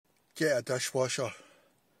Get a dishwasher.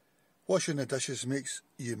 Washing the dishes makes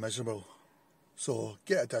you miserable. So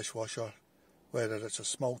get a dishwasher, whether it's a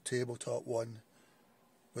small tabletop one,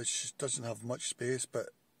 which doesn't have much space but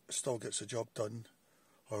still gets the job done,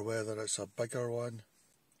 or whether it's a bigger one.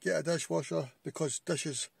 Get a dishwasher because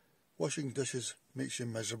washing dishes makes you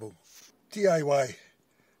miserable. DIY.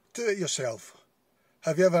 Do it yourself.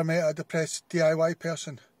 Have you ever met a depressed DIY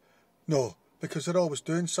person? No, because they're always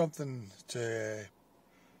doing something to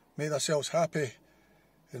make themselves happy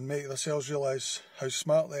and make themselves realise how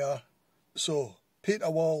smart they are. So, paint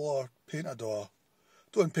a wall or paint a door.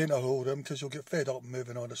 Don't paint a whole room because you'll get fed up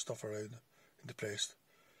moving all the stuff around and depressed.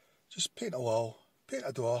 Just paint a wall, paint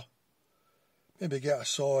a door. Maybe get a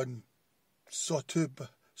saw and saw a bit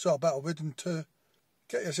of wood in two.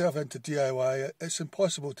 Get yourself into DIY. It's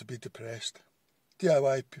impossible to be depressed.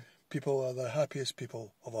 DIY people are the happiest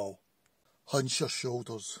people of all. Hunch your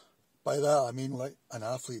shoulders. By that I mean like an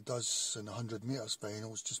athlete does in the 100 metres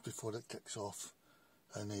finals just before it kicks off.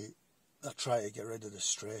 And they're trying to get rid of the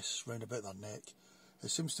stress round about their neck. It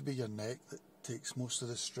seems to be your neck that takes most of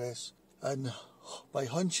the stress. And by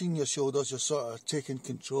hunching your shoulders, you're sort of taking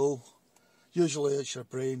control. Usually it's your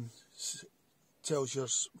brain tells your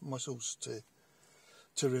muscles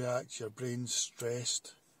to react. Your brain's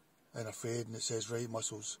stressed and afraid, and it says, right,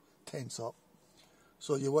 muscles, tense up.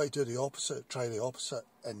 So you want to do the opposite, try the opposite,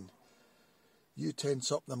 and you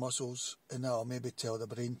tense up the muscles, and that'll maybe tell the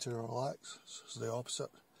brain to relax. So the opposite.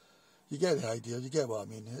 You get the idea, you get what I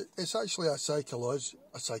mean. It's actually an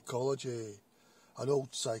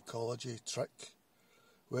old psychology trick,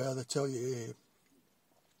 where they tell you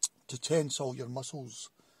to tense all your muscles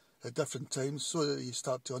at different times so that you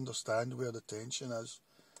start to understand where the tension is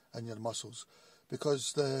in your muscles.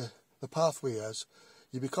 Because the pathway is,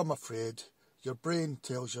 you become afraid, your brain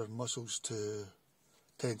tells your muscles to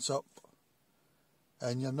tense up,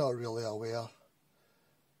 and you're not really aware.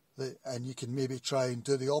 And you can maybe try and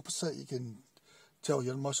do the opposite. You can tell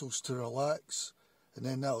your muscles to relax, and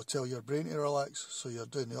then that'll tell your brain to relax, so you're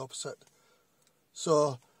doing the opposite.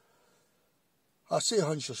 So I say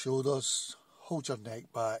hunch your shoulders, hold your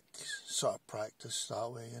neck back, sort of practice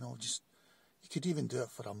that way, you could even do it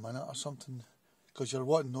for a minute or something, because you're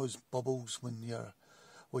wanting those bubbles when your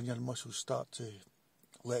muscles start to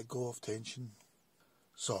let go of tension.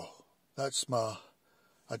 So that's my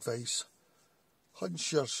advice.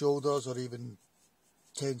 Hunch your shoulders or even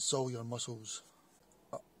tense all your muscles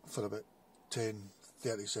for about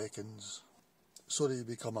 10-30 seconds so that you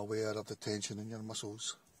become aware of the tension in your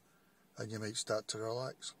muscles and you might start to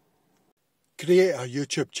relax. Create a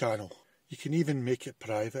YouTube channel. You can even make it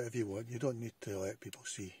private if you want. You don't need to let people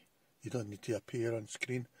see. You don't need to appear on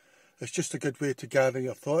screen. It's just a good way to gather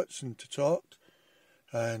your thoughts and to talk.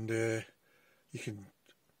 And you can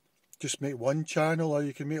just make one channel, or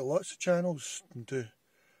you can make lots of channels and do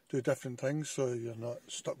different things, so you're not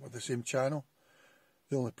stuck with the same channel.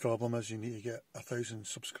 The only problem is you need to get 1,000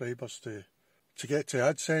 subscribers to get to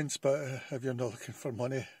AdSense, but if you're not looking for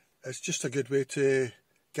money, it's just a good way to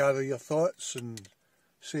gather your thoughts and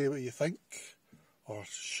say what you think, or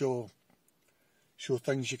show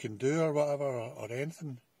things you can do or whatever, or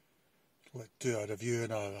anything. Like do a review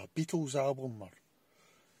on a Beatles album or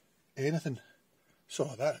anything. So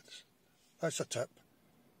that's a tip.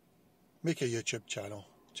 Make a YouTube channel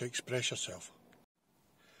to express yourself.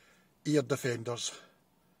 Ear defenders.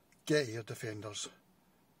 Get ear defenders.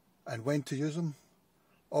 And when to use them?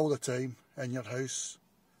 All the time, in your house,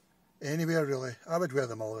 anywhere really. I would wear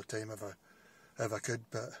them all the time if I could,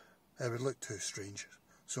 but it would look too strange,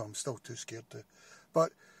 so I'm still too scared to.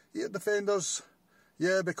 But ear defenders,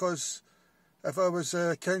 yeah, because if I was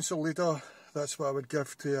a council leader, that's what I would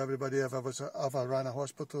give to everybody. If I ran a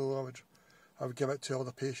hospital, I would give it to all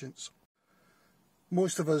the patients.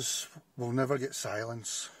 Most of us will never get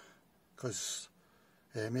silence because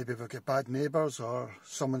maybe we've got bad neighbours, or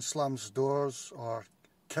someone slams doors, or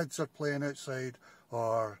kids are playing outside,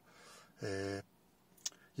 or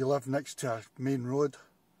you live next to a main road.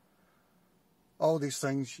 All these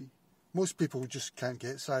things, most people just can't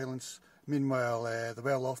get silence. Meanwhile, the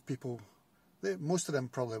well-off people, most of them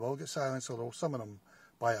probably will get silence, although some of them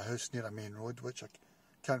buy a house near a main road, which I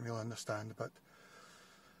can't really understand. But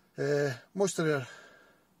most of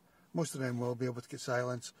them will be able to get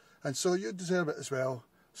silence, and so you deserve it as well.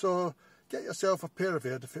 So get yourself a pair of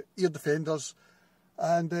ear defenders,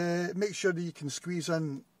 and make sure that you can squeeze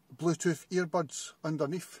in Bluetooth earbuds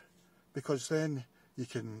underneath, because then you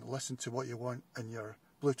can listen to what you want in your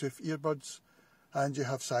Bluetooth earbuds, and you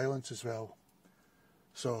have silence as well.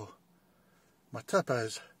 So my tip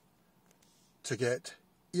is to get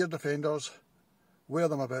ear defenders, wear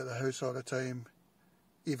them about the house all the time,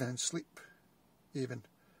 even in sleep, even,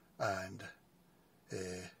 and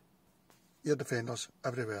ear defenders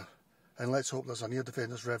everywhere. And let's hope there's an ear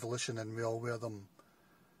defenders revolution and we all wear them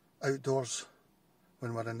outdoors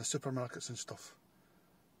when we're in the supermarkets and stuff,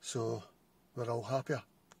 so we're all happier.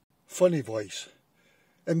 Funny voice.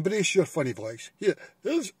 Embrace your funny voice.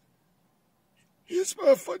 Here's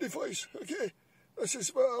my funny voice, okay? This is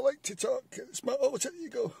what I like to talk. It's my alter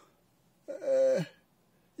ego.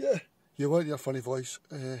 Yeah, you want your funny voice.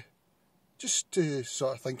 Just to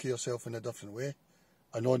sort of think of yourself in a different way.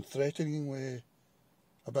 A non-threatening way.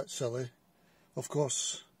 A bit silly. Of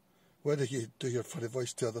course, whether you do your funny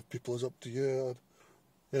voice to other people is up to you.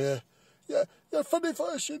 Yeah, your funny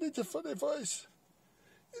voice, you need your funny voice.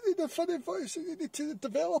 You need a funny voice and you need to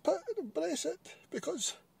develop it and embrace it,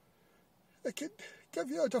 because it can give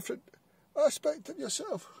you a different aspect of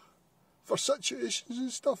yourself for situations and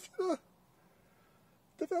stuff, you know.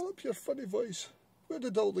 Develop your funny voice. Where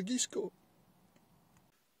did all the geese go?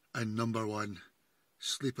 And number one,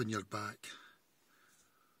 sleep on your back.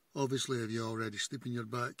 Obviously, if you already sleep on your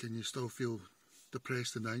back and you still feel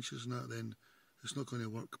depressed and anxious and that, then it's not going to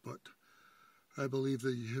work. But I believe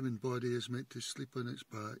the human body is meant to sleep on its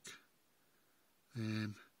back.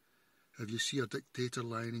 If you see a dictator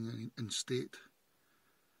lying in state,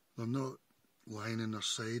 they're not lying on their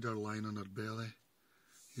side or lying on their belly.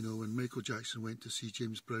 You know, when Michael Jackson went to see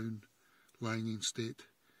James Brown lying in state,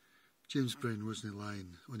 James Brown wasn't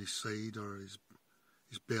lying on his side or his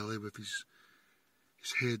belly with his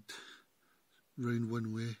head round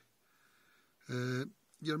one way.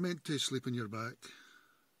 You're meant to sleep on your back,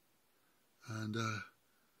 and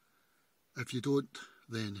if you don't,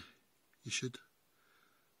 then you should.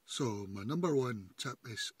 So my number one tip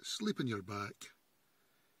is sleep on your back.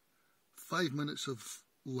 5 minutes of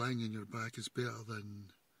lying on your back is better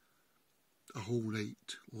than a whole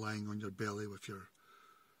night lying on your belly with your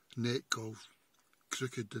neck all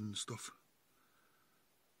crooked and stuff.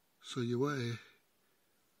 So you want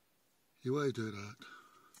to do that.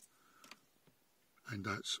 And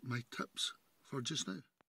that's my tips for just now.